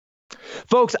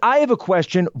Folks, I have a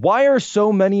question. Why are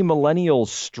so many millennials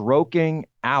stroking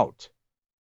out?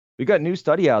 We got a new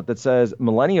study out that says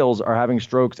millennials are having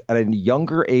strokes at a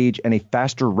younger age and a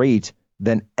faster rate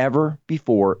than ever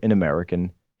before in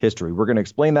American history. We're going to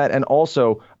explain that. And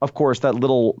also, of course, that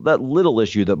little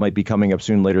issue that might be coming up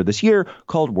soon later this year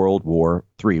called World War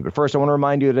III. But first, I want to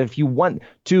remind you that if you want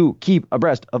to keep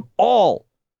abreast of all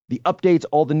the updates,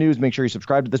 all the news, make sure you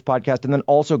subscribe to this podcast, and then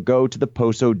also go to the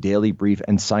Poso Daily Brief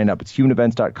and sign up. It's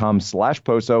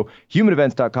humanevents.com/Poso,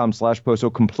 humanevents.com/Poso,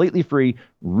 completely free.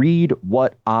 Read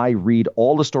what I read.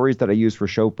 All the stories that I use for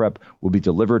show prep will be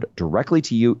delivered directly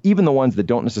to you, even the ones that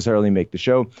don't necessarily make the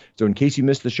show. So in case you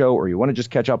missed the show or you want to just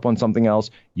catch up on something else,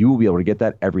 you will be able to get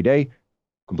that every day,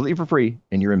 completely for free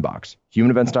in your inbox.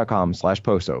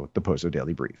 humanevents.com/Poso, the Poso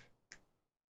Daily Brief.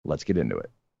 Let's get into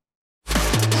it.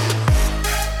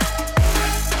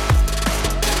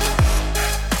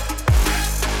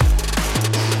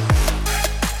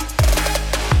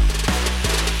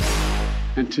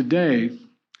 And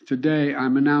today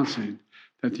I'm announcing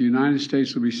that the United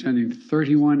States will be sending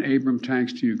 31 Abrams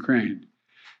tanks to Ukraine,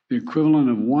 the equivalent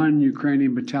of 1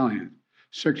 Ukrainian battalion.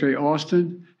 Secretary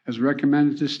Austin has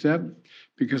recommended this step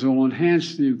because it will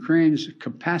enhance the Ukraine's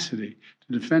capacity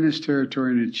to defend its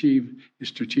territory and achieve its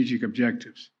strategic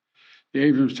objectives. The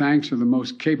Abrams tanks are the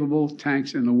most capable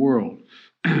tanks in the world.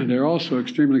 They're also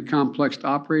extremely complex to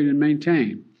operate and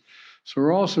maintain. So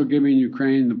we're also giving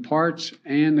Ukraine the parts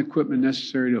and equipment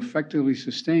necessary to effectively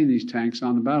sustain these tanks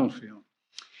on the battlefield.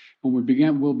 And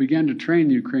we'll begin to train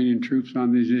the Ukrainian troops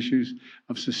on these issues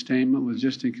of sustainment,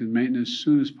 logistics, and maintenance as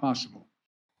soon as possible.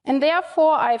 And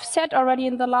therefore, I've said already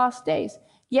in the last days,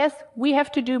 yes, we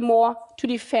have to do more to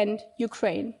defend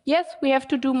Ukraine. Yes, we have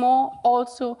to do more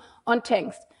also on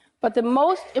tanks. But the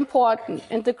most important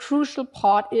and the crucial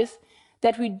part is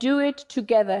that we do it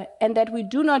together and that we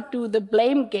do not do the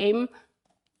blame game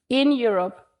in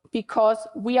Europe because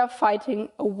we are fighting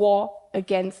a war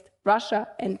against Russia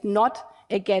and not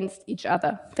against each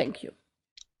other. Thank you.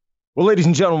 Well, ladies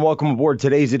and gentlemen, welcome aboard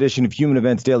today's edition of Human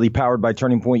Events Daily, powered by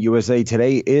Turning Point USA.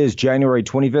 Today is January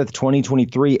 25th,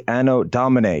 2023, Anno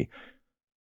Domini.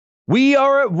 We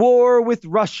are at war with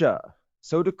Russia.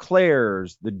 So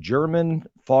declares the German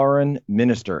foreign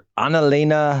minister,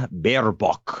 Annalena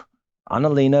Baerbock.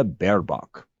 Annalena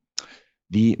Baerbock,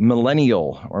 the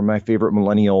millennial, or my favorite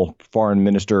millennial foreign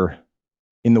minister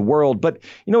in the world. But,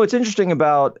 you know, what's interesting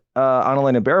about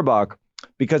Annalena Baerbock,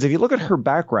 because if you look at her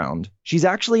background, she's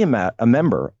actually a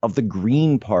member of the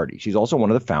Green Party. She's also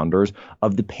one of the founders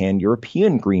of the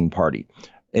Pan-European Green Party.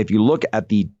 If you look at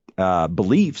the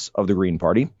beliefs of the Green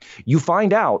Party, you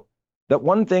find out that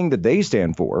one thing that they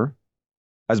stand for,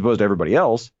 as opposed to everybody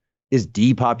else, is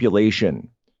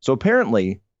depopulation. So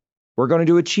apparently, we're going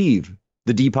to achieve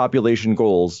the depopulation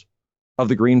goals of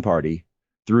the Green Party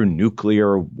through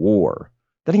nuclear war.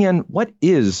 Then again, what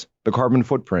is the carbon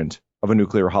footprint of a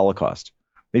nuclear holocaust?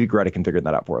 Maybe Greta can figure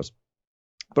that out for us.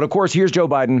 But of course, here's Joe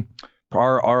Biden,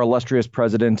 our illustrious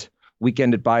president,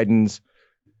 weekend at Biden's.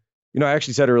 You know, I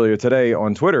actually said earlier today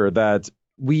on Twitter that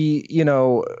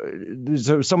so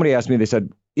somebody asked me, they said,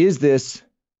 is this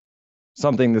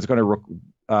something that's going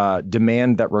to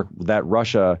demand that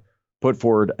Russia put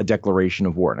forward a declaration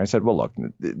of war? And I said, well, look,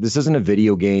 this isn't a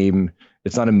video game.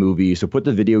 It's not a movie. So put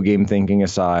the video game thinking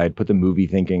aside, put the movie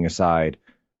thinking aside.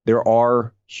 There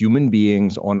are human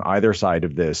beings on either side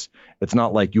of this. It's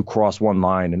not like you cross one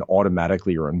line and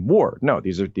automatically you're in war. No,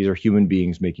 these are human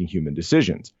beings making human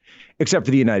decisions, except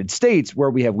for the United States, where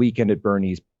we have Weekend at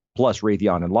Bernie's plus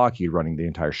Raytheon and Lockheed running the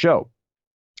entire show.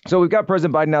 So we've got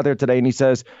President Biden out there today, and he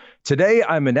says, today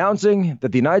I'm announcing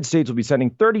that the United States will be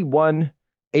sending 31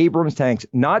 Abrams tanks,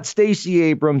 not Stacey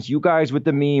Abrams. You guys with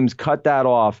the memes, cut that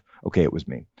off. Okay, it was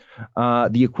me.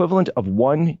 The equivalent of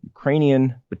 1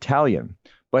 Ukrainian battalion.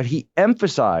 But he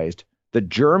emphasized that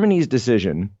Germany's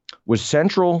decision was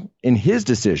central in his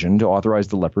decision to authorize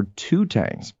the Leopard 2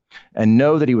 tanks, and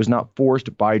know that he was not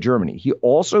forced by Germany. He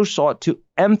also sought to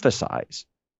emphasize,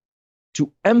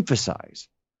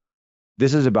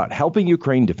 this is about helping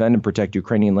Ukraine defend and protect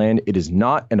Ukrainian land. It is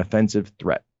not an offensive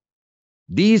threat.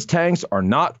 These tanks are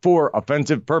not for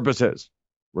offensive purposes.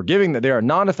 We're giving that they are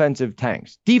non-offensive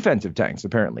tanks, defensive tanks,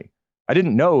 apparently. I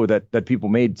didn't know that people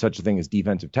made such a thing as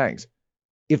defensive tanks.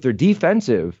 If they're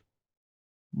defensive,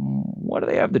 what do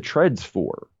they have the treads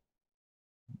for?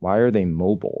 Why are they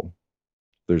mobile?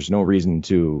 There's no reason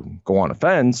to go on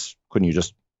offense. Couldn't you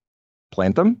just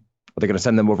plant them? Are they going to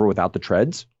send them over without the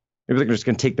treads? Maybe they're just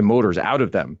going to take the motors out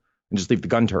of them and just leave the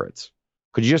gun turrets.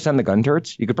 Could you just send the gun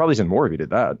turrets? You could probably send more if you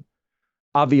did that.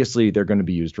 Obviously, they're going to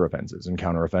be used for offensives and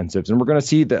counteroffensives, and we're going to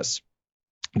see this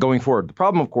going forward. The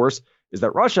problem, of course, is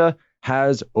that Russia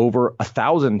has over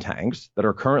 1,000 tanks that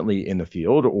are currently in the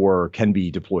field or can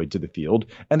be deployed to the field,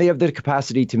 and they have the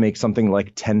capacity to make something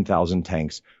like 10,000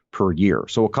 tanks per year.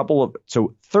 So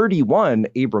 31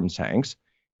 Abrams tanks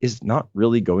is not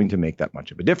really going to make that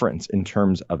much of a difference in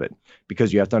terms of it,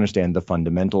 because you have to understand the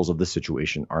fundamentals of the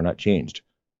situation are not changed.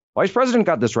 Vice President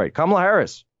got this right. Kamala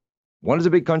Harris. One is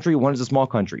a big country, one is a small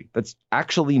country. That's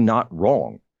actually not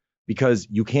wrong, because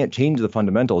you can't change the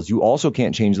fundamentals. You also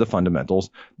can't change the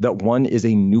fundamentals that one is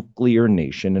a nuclear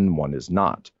nation and one is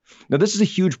not. Now, this is a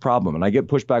huge problem, and I get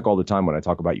pushback all the time when I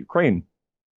talk about Ukraine.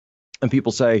 And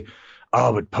people say,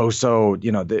 oh, but POSO,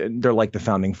 they're like the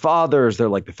founding fathers. They're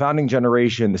like the founding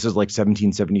generation. This is like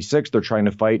 1776. They're trying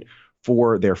to fight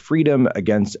for their freedom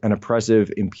against an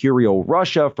oppressive imperial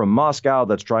Russia from Moscow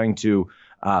that's trying to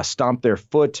stomp their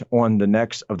foot on the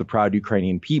necks of the proud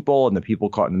Ukrainian people and the people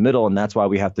caught in the middle. And that's why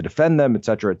we have to defend them, et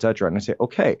cetera, et cetera. And I say,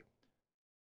 OK,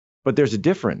 but there's a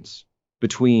difference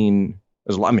between,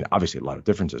 obviously a lot of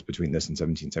differences between this and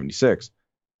 1776.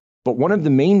 But one of the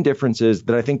main differences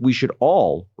that I think we should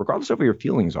all, regardless of what your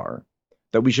feelings are,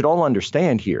 that we should all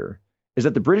understand here is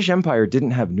that the British Empire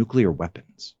didn't have nuclear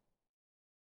weapons.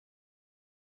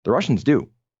 The Russians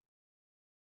do.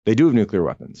 They do have nuclear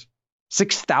weapons.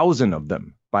 6,000 of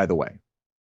them, by the way.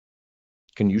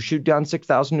 Can you shoot down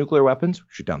 6,000 nuclear weapons?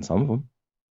 Shoot down some of them.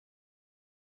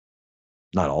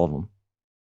 Not all of them.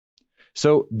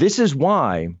 So this is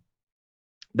why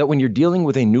that when you're dealing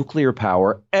with a nuclear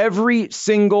power, every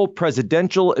single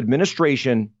presidential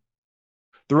administration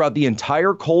throughout the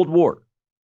entire Cold War,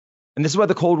 and this is why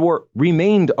the Cold War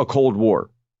remained a Cold War,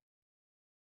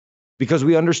 because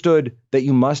we understood that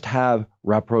you must have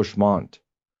rapprochement,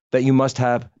 that you must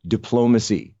have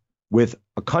diplomacy with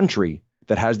a country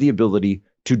that has the ability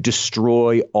to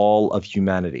destroy all of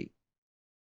humanity.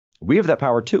 We have that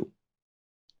power too.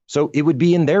 So it would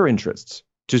be in their interests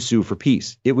to sue for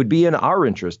peace. It would be in our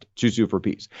interest to sue for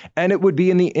peace. And it would be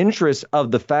in the interest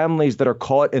of the families that are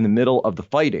caught in the middle of the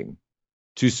fighting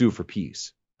to sue for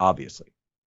peace, obviously.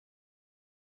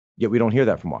 Yet we don't hear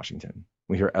that from Washington.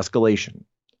 We hear escalation.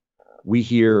 We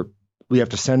hear we have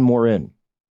to send more in.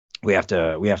 We have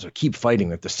to keep fighting.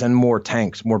 We have to send more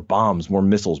tanks, more bombs, more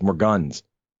missiles, more guns,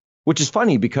 which is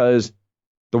funny because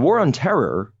the war on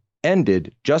terror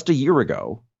ended just a year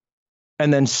ago.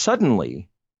 And then suddenly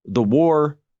the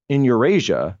war in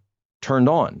Eurasia turned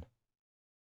on.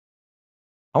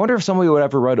 I wonder if somebody would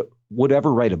ever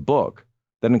write a book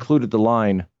that included the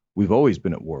line, "We've always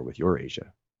been at war with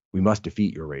Eurasia. We must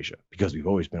defeat Eurasia because we've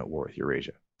always been at war with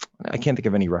Eurasia." I can't think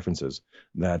of any references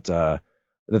that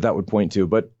would point to.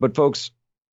 But folks,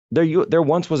 there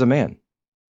once was a man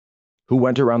who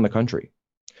went around the country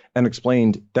and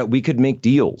explained that we could make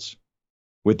deals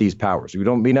with these powers. We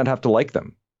may not have to like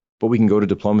them, but we can go to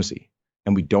diplomacy.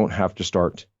 And we don't have to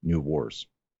start new wars.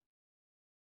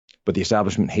 But the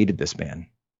establishment hated this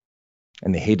man,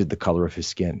 and they hated the color of his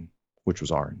skin, which was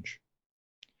orange.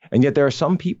 And yet there are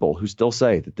some people who still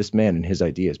say that this man and his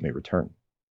ideas may return.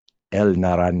 El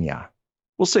Naranja.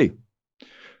 We'll see.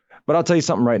 But I'll tell you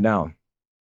something right now.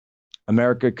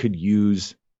 America could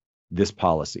use this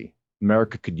policy.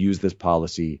 America could use this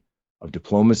policy of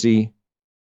diplomacy,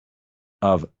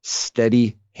 of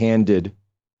steady-handed,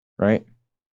 right?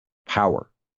 Power.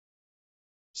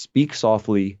 Speak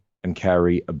softly and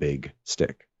carry a big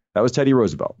stick. That was Teddy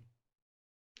Roosevelt.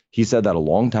 He said that a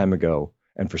long time ago,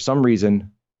 and for some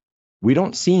reason, we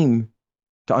don't seem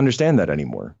to understand that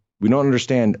anymore. We don't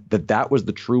understand that that was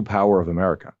the true power of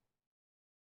America.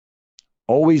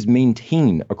 Always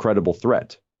maintain a credible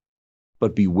threat,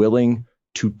 but be willing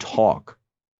to talk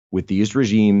with these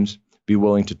regimes, be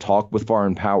willing to talk with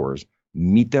foreign powers,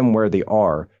 meet them where they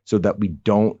are so that we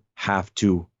don't have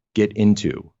to get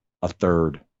into a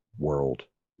third world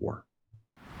war.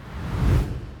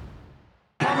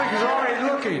 The public is already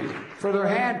looking for their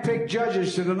hand-picked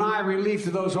judges to deny relief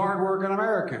to those hard-working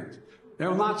Americans. They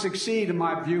will not succeed, in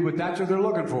my view, but that's what they're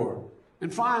looking for.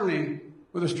 And finally,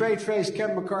 with a straight face,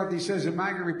 Kevin McCarthy says the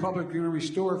MAGA Republic is going to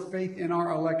restore faith in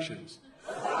our elections.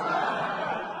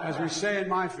 As we say in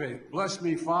my faith, bless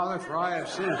me, Father, for I have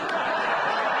sinned.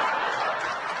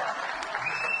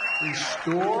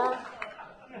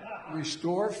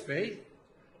 Restore faith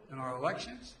in our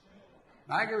elections.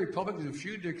 MAGA Republicans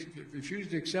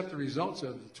refused to accept the results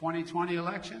of the 2020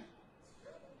 election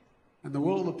and the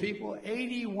will of the people.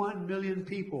 81 million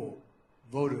people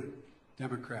voted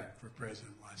Democrat for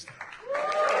president last time.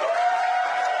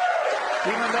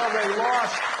 Even though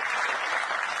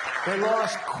they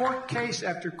lost court case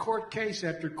after court case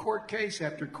after court case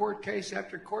after court case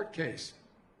after court case,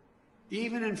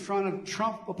 even in front of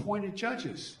Trump-appointed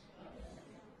judges.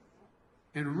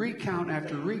 And recount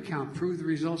after recount proved the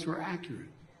results were accurate.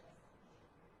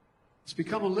 It's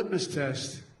become a litmus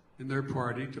test in their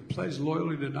party to pledge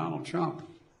loyalty to Donald Trump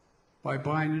by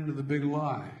buying into the big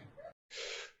lie.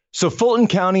 So Fulton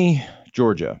County,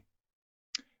 Georgia,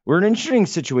 where an interesting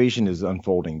situation is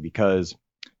unfolding, because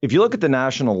if you look at the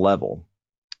national level,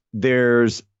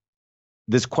 there's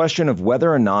this question of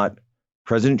whether or not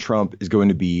President Trump is going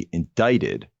to be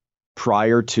indicted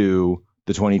prior to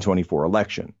the 2024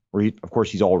 election, where of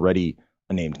course, he's already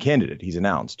a named candidate. He's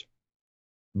announced.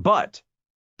 But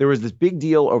there was this big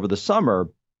deal over the summer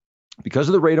because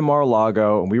of the raid of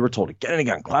Mar-a-Lago, and we were told again and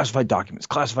again, classified documents.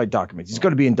 He's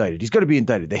going to be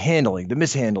indicted. The handling, the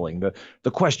mishandling,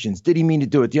 the questions. Did he mean to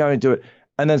do it? Did he mean to do it?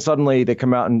 And then suddenly they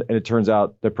come out and it turns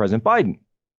out that President Biden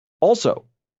also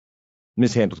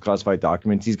mishandled classified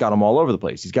documents. He's got them all over the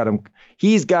place.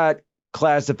 He's got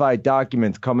classified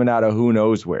documents coming out of who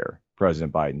knows where.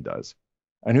 President Biden does.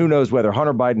 And who knows whether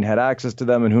Hunter Biden had access to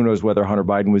them, and who knows whether Hunter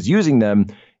Biden was using them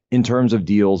in terms of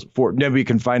deals for. Then we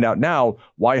can find out now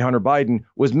why Hunter Biden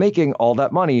was making all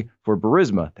that money for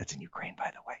Burisma. That's in Ukraine,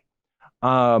 by the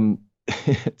way.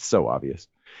 It's so obvious.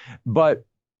 But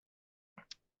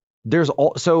there's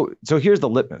so here's the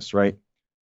litmus, right?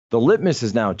 The litmus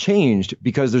has now changed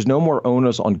because there's no more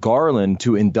onus on Garland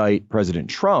to indict President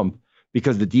Trump,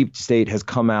 because the deep state has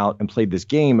come out and played this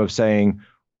game of saying,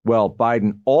 well,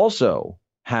 Biden also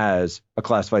has a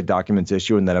classified documents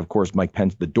issue. And then, of course, Mike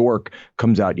Pence, the dork,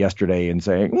 comes out yesterday and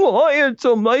saying, well, I had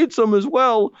some as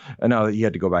well. And now he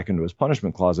had to go back into his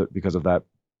punishment closet because of that.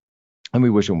 And we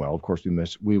wish him well. Of course,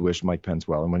 we wish Mike Pence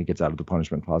well. And when he gets out of the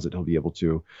punishment closet, he'll be able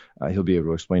to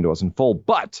explain to us in full.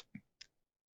 But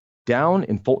down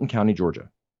in Fulton County, Georgia,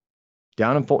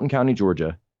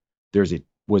 there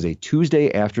was a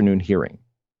Tuesday afternoon hearing,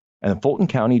 and the Fulton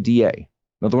County DA,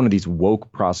 another one of these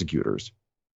woke prosecutors,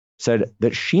 said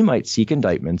that she might seek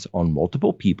indictments on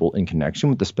multiple people in connection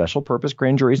with the special purpose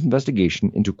grand jury's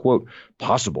investigation into, quote,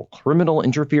 possible criminal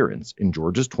interference in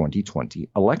Georgia's 2020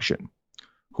 election.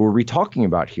 Who are we talking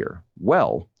about here?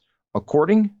 Well,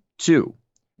 according to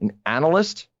an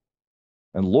analyst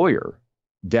and lawyer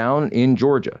down in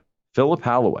Georgia, Philip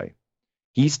Holloway,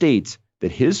 he states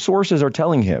that his sources are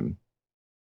telling him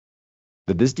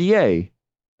that this DA,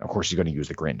 of course, he's going to use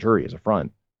the grand jury as a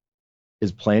front,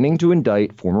 is planning to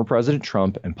indict former President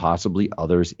Trump and possibly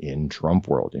others in Trump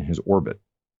world, in his orbit.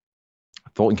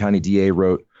 Fulton County DA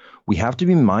wrote, "We have to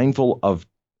be mindful of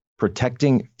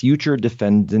protecting future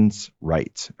defendants'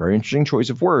 rights." Very interesting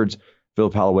choice of words.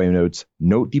 Philip Holloway notes,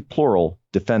 note the plural,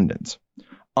 defendants.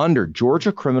 Under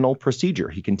Georgia criminal procedure,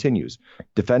 he continues,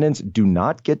 defendants do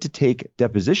not get to take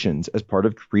depositions as part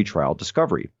of pretrial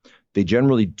discovery. They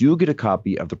generally do get a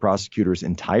copy of the prosecutor's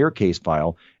entire case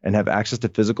file and have access to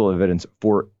physical evidence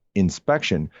for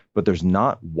inspection, but there's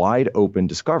not wide open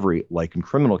discovery like in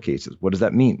criminal cases. What does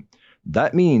that mean?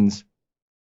 That means,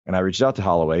 and I reached out to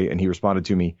Holloway and he responded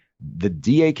to me, the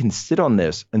DA can sit on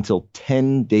this until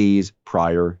 10 days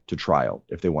prior to trial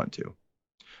if they want to.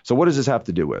 So what does this have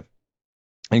to do with?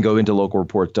 And go into local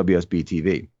reports, WSB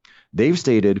TV. They've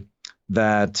stated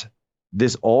that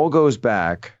this all goes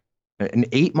back an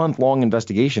 8-month-long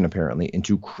investigation, apparently,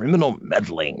 into criminal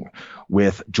meddling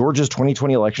with Georgia's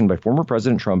 2020 election by former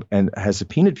President Trump, and has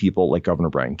subpoenaed people like Governor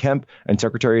Brian Kemp and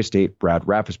Secretary of State Brad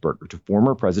Raffensperger to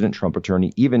former President Trump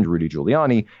attorney even Rudy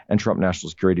Giuliani and Trump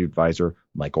National Security Advisor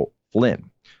Michael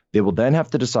Flynn. They will then have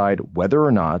to decide whether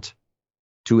or not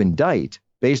to indict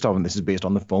based on, this is based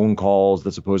on the phone calls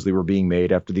that supposedly were being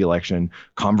made after the election,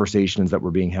 conversations that were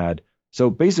being had.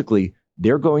 So basically,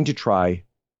 they're going to try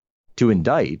to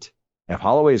indict. If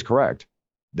Holloway is correct,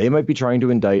 they might be trying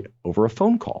to indict over a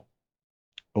phone call.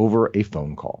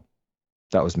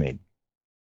 That was made.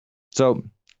 So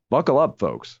buckle up,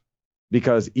 folks,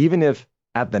 because even if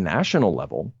at the national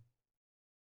level,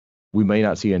 we may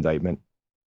not see indictment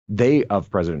of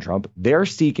President Trump, they're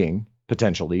seeking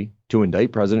potentially to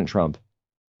indict President Trump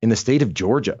in the state of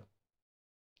Georgia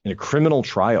in a criminal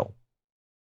trial,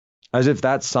 as if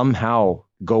that's somehow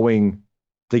going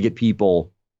to get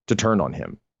people to turn on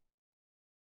him.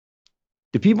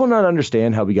 Do people not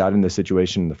understand how we got in this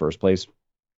situation in the first place?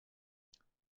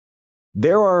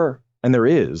 There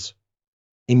is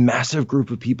a massive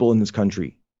group of people in this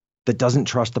country that doesn't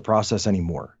trust the process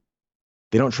anymore.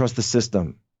 They don't trust the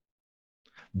system.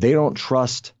 They don't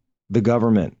trust the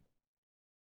government.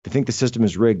 They think the system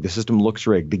is rigged. The system looks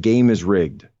rigged. The game is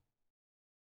rigged.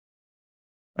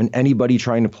 And anybody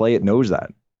trying to play it knows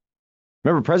that.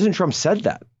 Remember, President Trump said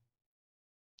that.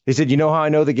 He said, you know how I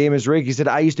know the game is rigged? He said,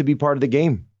 I used to be part of the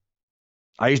game.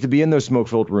 I used to be in those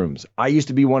smoke-filled rooms. I used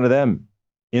to be one of them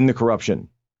in the corruption.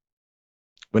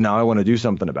 But now I want to do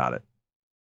something about it.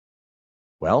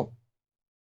 Well,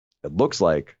 it looks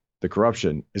like the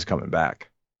corruption is coming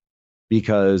back.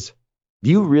 Because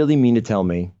do you really mean to tell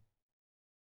me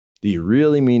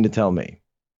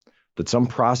that some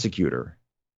prosecutor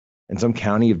in some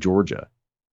county of Georgia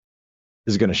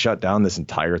is going to shut down this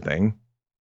entire thing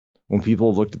when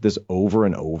people have looked at this over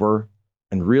and over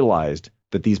and realized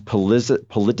that these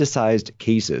politicized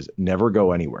cases never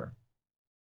go anywhere?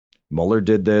 Mueller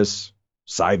did this.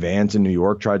 Cy Vance in New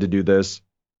York tried to do this.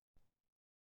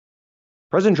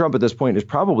 President Trump at this point is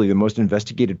probably the most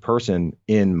investigated person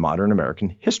in modern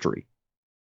American history.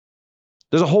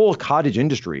 There's a whole cottage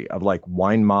industry of like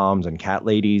wine moms and cat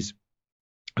ladies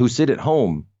who sit at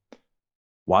home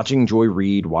watching Joy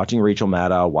Reid, watching Rachel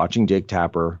Maddow, watching Jake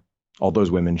Tapper, all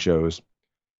those women shows.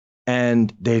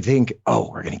 And they think, oh,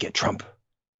 we're going to get Trump.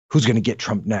 Who's going to get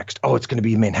Trump next? Oh, it's going to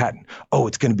be Manhattan. Oh,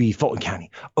 it's going to be Fulton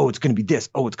County. Oh, it's going to be this.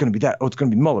 Oh, it's going to be that. Oh, it's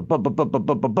going to be Mueller. Blah, blah, blah, blah,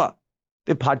 blah, blah, blah.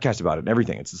 They have podcasts about it and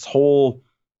everything. It's this whole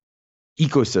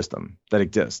ecosystem that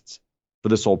exists for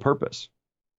this sole purpose.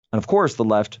 And of course, the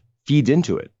left feeds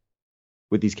into it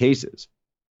with these cases.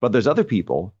 But there's other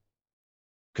people,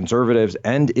 conservatives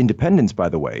and independents, by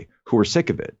the way, who are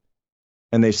sick of it.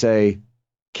 And they say,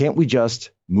 can't we just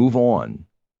move on?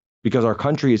 Because our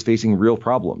country is facing real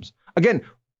problems. Again,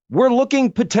 we're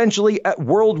looking potentially at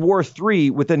World War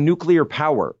III with a nuclear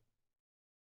power.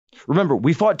 Remember,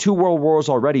 we fought 2 world wars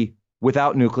already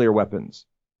without nuclear weapons.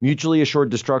 Mutually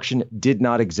assured destruction did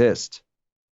not exist.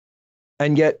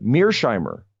 And yet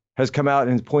Mearsheimer has come out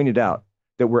and pointed out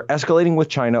that we're escalating with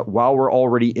China while we're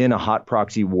already in a hot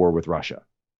proxy war with Russia.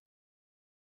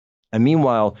 And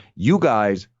meanwhile, you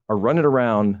guys are running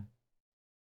around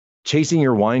chasing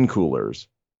your wine coolers,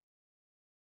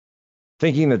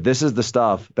 thinking that this is the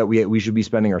stuff that we should be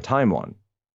spending our time on.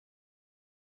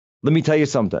 Let me tell you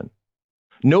something.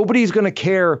 Nobody's going to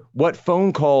care what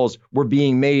phone calls were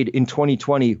being made in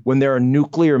 2020 when there are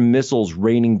nuclear missiles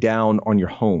raining down on your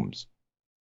homes.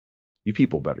 You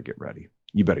people better get ready.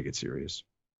 You better get serious.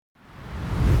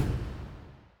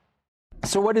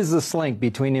 So what is this link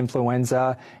between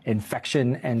influenza,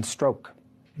 infection, and stroke?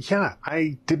 Yeah,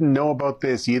 I didn't know about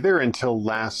this either until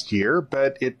last year,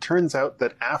 but it turns out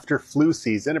that after flu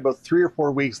season, about 3 or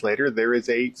 4 weeks later, there is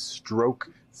a stroke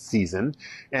season.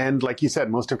 And like you said,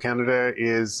 most of Canada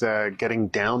is getting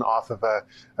down off of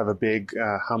a big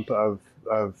hump of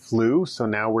flu. So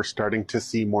now we're starting to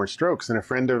see more strokes. And a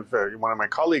friend of one of my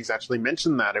colleagues actually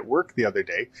mentioned that at work the other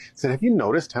day. Said, have you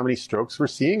noticed how many strokes we're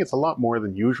seeing? It's a lot more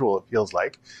than usual, it feels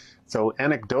like. So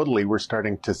anecdotally, we're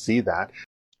starting to see that.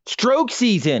 Stroke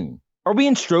season. Are we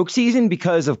in stroke season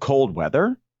because of cold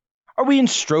weather? Are we in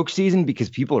stroke season because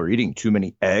people are eating too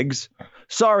many eggs?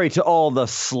 Sorry to all the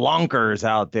slonkers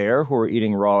out there who are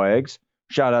eating raw eggs.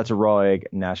 Shout out to Raw Egg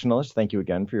Nationalist. Thank you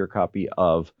again for your copy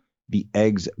of The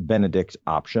Eggs Benedict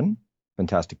Option.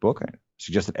 Fantastic book. I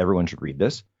suggest that everyone should read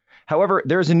this. However,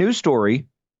 there's a news story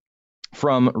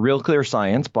from Real Clear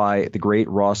Science by the great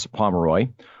Ross Pomeroy.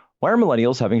 Why are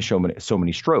millennials having so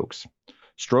many strokes?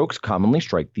 Strokes commonly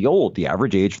strike the old. The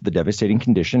average age for the devastating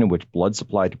condition in which blood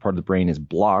supply to part of the brain is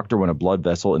blocked or when a blood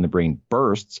vessel in the brain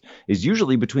bursts is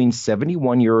usually between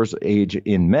 71 years of age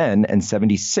in men and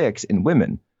 76 in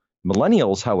women.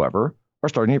 Millennials, however, are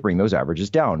starting to bring those averages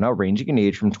down, now ranging in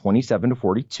age from 27 to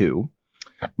 42.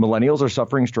 Millennials are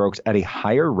suffering strokes at a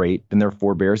higher rate than their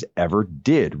forebears ever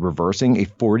did, reversing a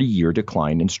 40-year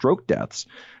decline in stroke deaths.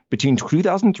 Between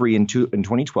 2003 and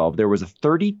 2012, there was a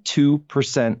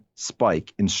 32%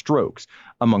 spike in strokes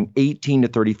among 18 to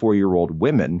 34-year-old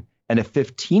women and a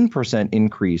 15%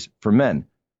 increase for men.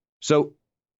 So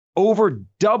over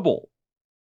double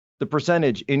the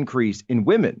percentage increase in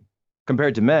women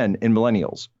compared to men in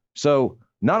millennials. So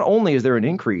not only is there an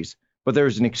increase, but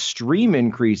there's an extreme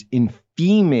increase in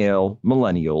female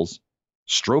millennials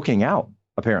stroking out,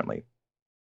 apparently.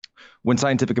 When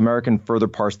Scientific American further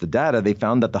parsed the data, they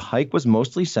found that the hike was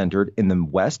mostly centered in the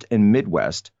West and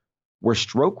Midwest, where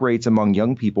stroke rates among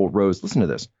young people rose, listen to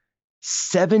this,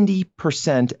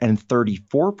 70% and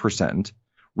 34%,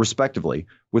 respectively,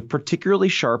 with particularly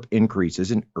sharp increases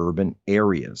in urban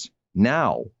areas.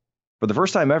 Now, for the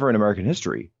first time ever in American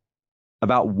history,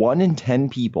 about 1 in 10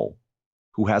 people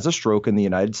who has a stroke in the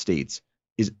United States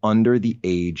is under the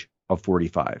age of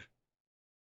 45.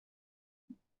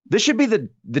 This should be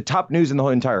the top news in the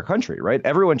whole entire country, right?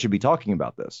 Everyone should be talking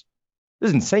about this.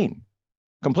 This is insane,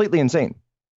 completely insane.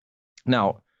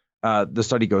 Now, the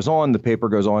study goes on, the paper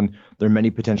goes on. There are many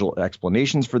potential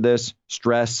explanations for this.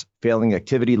 Stress, failing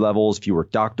activity levels, fewer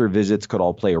doctor visits could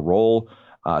all play a role.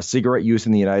 Cigarette use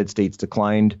in the United States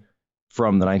declined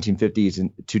from the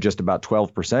 1950s to just about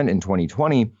 12% in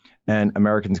 2020, and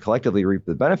Americans collectively reap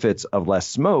the benefits of less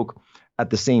smoke At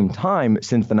the same time,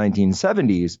 since the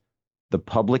 1970s, the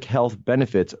public health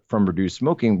benefits from reduced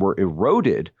smoking were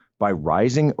eroded by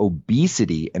rising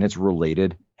obesity and its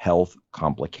related health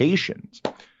complications.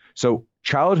 So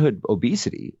childhood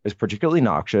obesity is particularly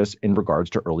noxious in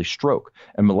regards to early stroke,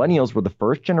 and millennials were the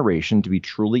first generation to be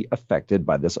truly affected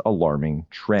by this alarming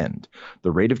trend.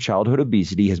 The rate of childhood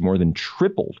obesity has more than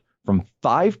tripled from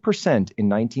 5% in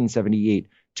 1978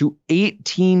 to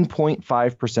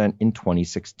 18.5% in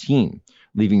 2016,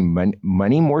 leaving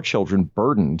many more children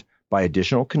burdened by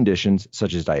additional conditions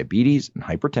such as diabetes and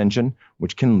hypertension,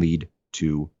 which can lead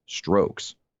to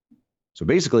strokes. So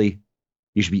basically,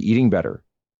 you should be eating better.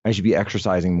 I should be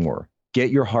exercising more.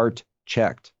 Get your heart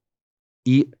checked.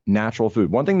 Eat natural food.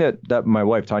 One thing that my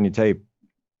wife, Tanya Tate,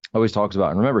 always talks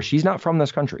about, and remember, she's not from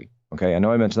this country. Okay, I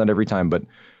know I mention that every time, but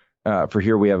for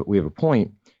here we have a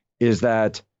point, is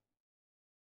that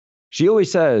she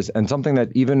always says, and something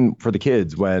that even for the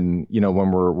kids, when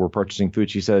we're purchasing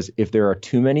food, she says, if there are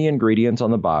too many ingredients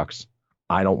on the box,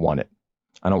 I don't want it.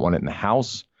 I don't want it in the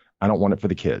house. I don't want it for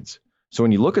the kids. So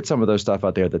when you look at some of those stuff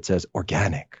out there that says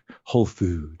organic, whole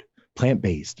food,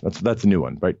 plant-based, that's the new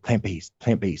one, right?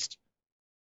 Plant-based.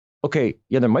 Okay,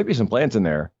 yeah, there might be some plants in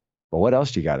there, but what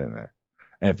else do you got in there?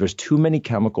 And if there's too many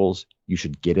chemicals, you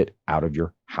should get it out of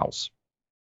your house.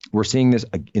 We're seeing this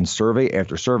in survey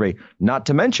after survey, not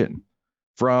to mention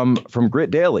from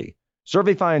Grit Daily.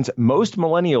 Survey finds most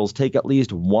millennials take at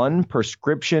least one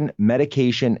prescription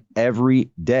medication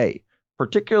every day,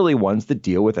 particularly ones that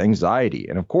deal with anxiety.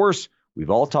 And of course,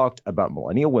 we've all talked about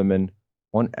millennial women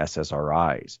on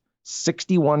SSRIs.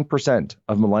 61%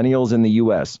 of millennials in the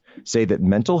U.S. say that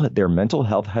their mental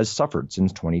health has suffered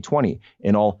since 2020.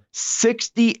 In all,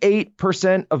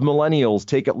 68% of millennials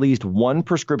take at least one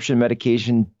prescription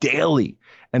medication daily,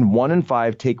 and 1 in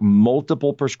 5 take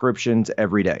multiple prescriptions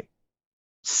every day.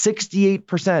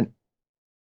 68%.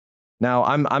 Now,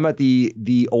 I'm at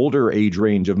the older age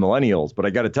range of millennials, but I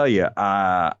got to tell you,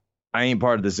 I ain't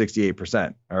part of the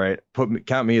 68%. All right,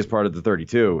 count me as part of the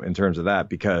 32 in terms of that,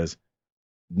 because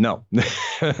no,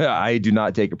 I do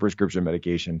not take a prescription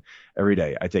medication every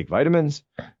day. I take vitamins,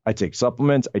 I take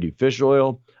supplements, I do fish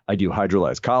oil, I do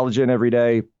hydrolyzed collagen every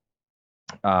day.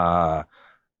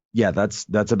 Yeah,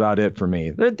 that's about it for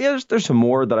me. There's some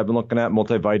more that I've been looking at,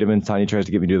 multivitamins. Tanya tries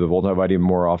to get me to do the multivitamin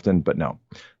more often, but no.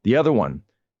 The other one,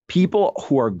 people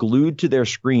who are glued to their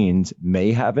screens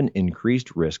may have an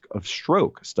increased risk of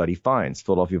stroke, study finds.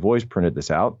 Philadelphia Voice printed this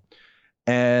out,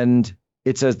 and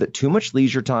it says that too much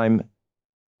leisure time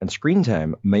and screen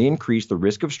time may increase the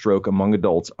risk of stroke among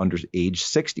adults under age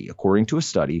 60, according to a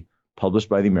study published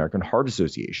by the American Heart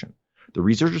Association. The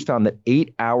researchers found that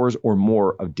 8 hours or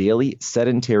more of daily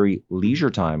sedentary leisure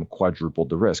time quadrupled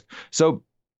the risk. So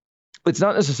it's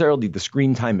not necessarily the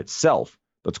screen time itself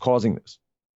that's causing this,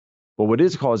 but what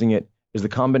is causing it is the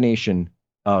combination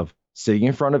of sitting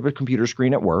in front of a computer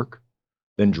screen at work,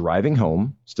 then driving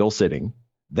home, still sitting,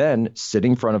 then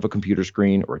sitting in front of a computer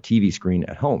screen or a TV screen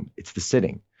at home. It's the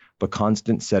sitting, the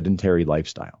constant sedentary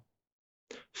lifestyle.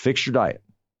 Fix your diet,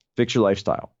 fix your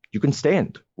lifestyle. You can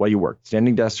stand while you work.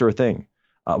 Standing desks are a thing.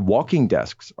 Walking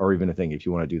desks are even a thing if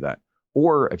you want to do that.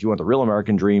 Or if you want the real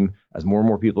American dream, as more and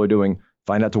more people are doing,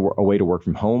 find out a way to work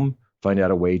from home. Find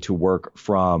out a way to work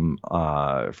from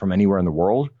anywhere in the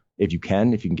world. If you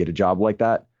can get a job like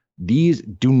that. These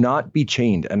do not be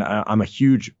chained. And I'm a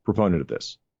huge proponent of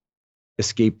this.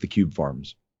 Escape the cube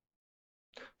farms.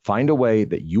 Find a way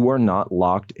that you are not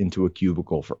locked into a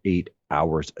cubicle for 8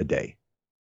 hours a day.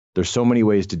 There's so many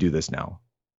ways to do this now.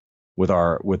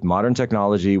 With modern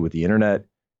technology, with the internet,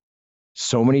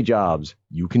 so many jobs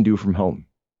you can do from home.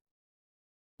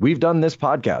 We've done this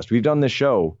podcast. We've done this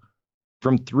show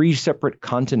from 3 separate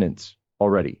continents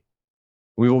already.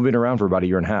 We've only been around for about a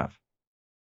year and a half.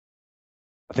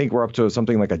 I think we're up to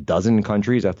something like a dozen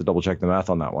countries. I have to double check the math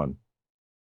on that one.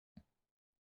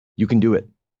 You can do it.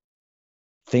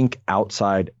 Think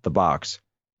outside the box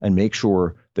and make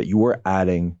sure that you are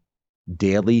adding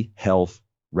daily health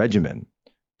regimen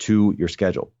to your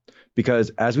schedule. Because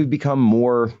as we become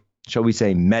more, shall we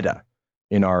say, meta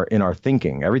in our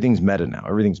thinking, everything's meta now.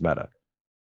 Everything's meta.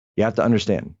 You have to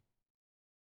understand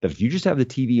that if you just have the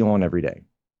TV on every day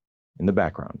in the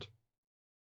background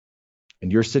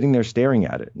and you're sitting there staring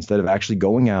at it instead of actually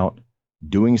going out,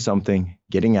 doing something,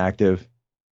 getting active,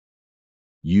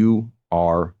 you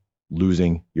are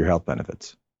losing your health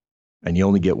benefits. And you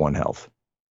only get one health.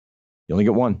 You only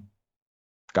get one.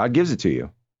 God gives it to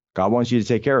you. God wants you to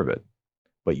take care of it,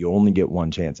 but you only get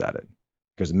one chance at it.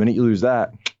 Because the minute you lose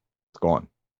that, it's gone.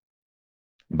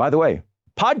 And by the way,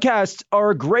 podcasts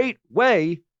are a great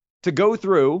way to go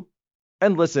through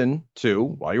and listen to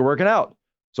while you're working out.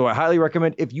 So I highly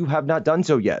recommend, if you have not done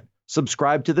so yet,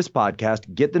 subscribe to this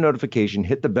podcast, get the notification,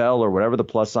 hit the bell or whatever the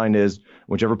plus sign is,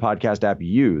 whichever podcast app you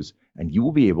use, and you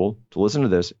will be able to listen to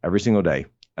this every single day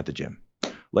at the gym.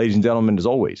 Ladies and gentlemen, as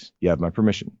always, you have my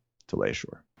permission to lay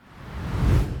ashore.